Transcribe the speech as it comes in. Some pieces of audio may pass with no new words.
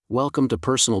Welcome to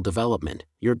Personal Development,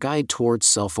 your guide towards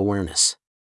self-awareness.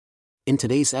 In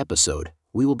today's episode,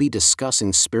 we will be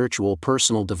discussing spiritual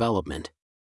personal development.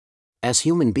 As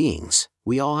human beings,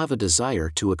 we all have a desire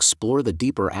to explore the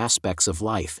deeper aspects of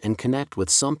life and connect with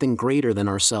something greater than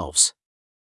ourselves.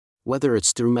 Whether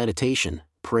it's through meditation,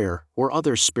 prayer, or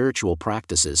other spiritual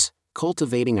practices,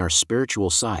 cultivating our spiritual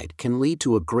side can lead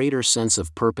to a greater sense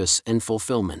of purpose and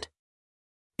fulfillment.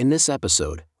 In this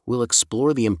episode, we'll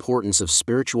explore the importance of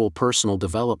spiritual personal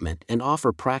development and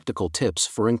offer practical tips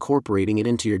for incorporating it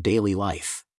into your daily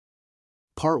life.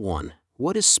 Part 1.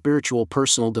 What is spiritual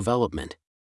personal development?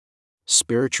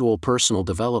 Spiritual personal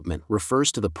development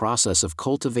refers to the process of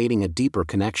cultivating a deeper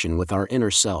connection with our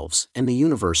inner selves and the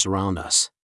universe around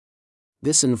us.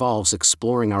 This involves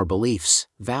exploring our beliefs,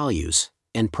 values,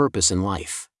 and purpose in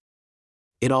life.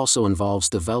 It also involves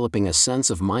developing a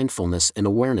sense of mindfulness and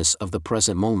awareness of the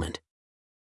present moment.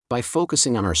 By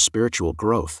focusing on our spiritual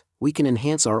growth, we can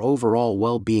enhance our overall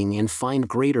well-being and find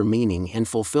greater meaning and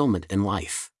fulfillment in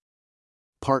life.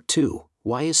 Part 2.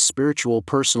 Why is spiritual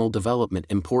personal development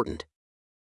important?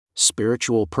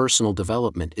 Spiritual personal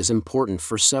development is important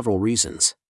for several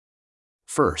reasons.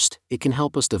 First, it can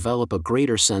help us develop a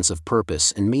greater sense of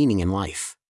purpose and meaning in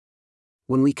life.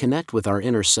 When we connect with our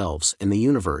inner selves and the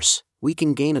universe, we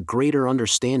can gain a greater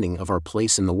understanding of our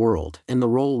place in the world and the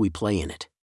role we play in it.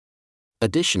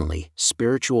 Additionally,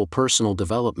 spiritual personal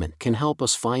development can help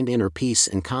us find inner peace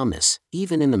and calmness,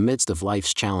 even in the midst of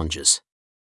life's challenges.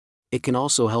 It can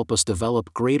also help us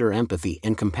develop greater empathy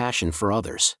and compassion for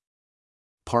others.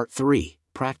 Part 3.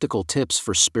 Practical tips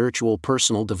for spiritual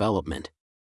personal development.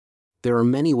 There are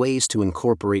many ways to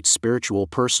incorporate spiritual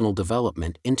personal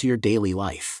development into your daily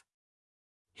life.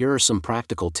 Here are some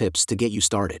practical tips to get you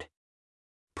started.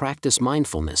 Practice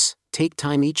mindfulness. Take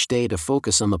time each day to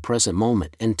focus on the present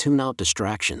moment and tune out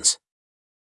distractions.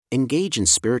 Engage in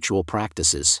spiritual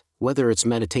practices, whether it's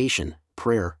meditation,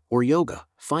 prayer, or yoga.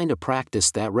 Find a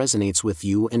practice that resonates with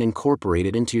you and incorporate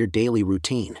it into your daily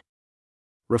routine.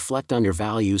 Reflect on your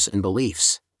values and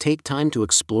beliefs. Take time to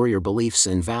explore your beliefs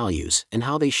and values and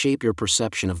how they shape your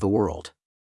perception of the world.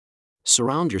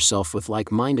 Surround yourself with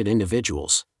like-minded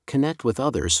individuals. Connect with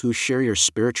others who share your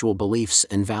spiritual beliefs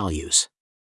and values.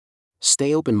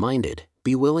 Stay open-minded,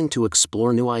 be willing to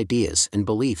explore new ideas and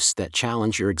beliefs that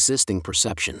challenge your existing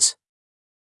perceptions.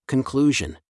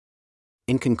 Conclusion.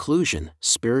 In conclusion,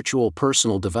 spiritual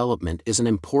personal development is an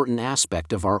important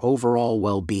aspect of our overall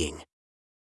well-being.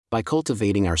 By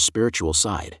cultivating our spiritual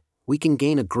side, we can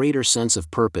gain a greater sense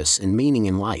of purpose and meaning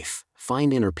in life,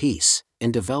 find inner peace,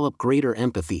 and develop greater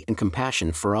empathy and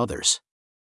compassion for others.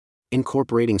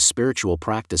 Incorporating spiritual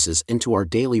practices into our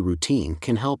daily routine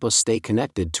can help us stay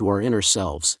connected to our inner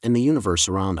selves and the universe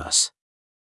around us.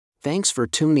 Thanks for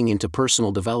tuning into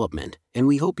personal development, and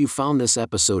we hope you found this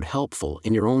episode helpful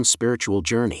in your own spiritual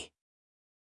journey.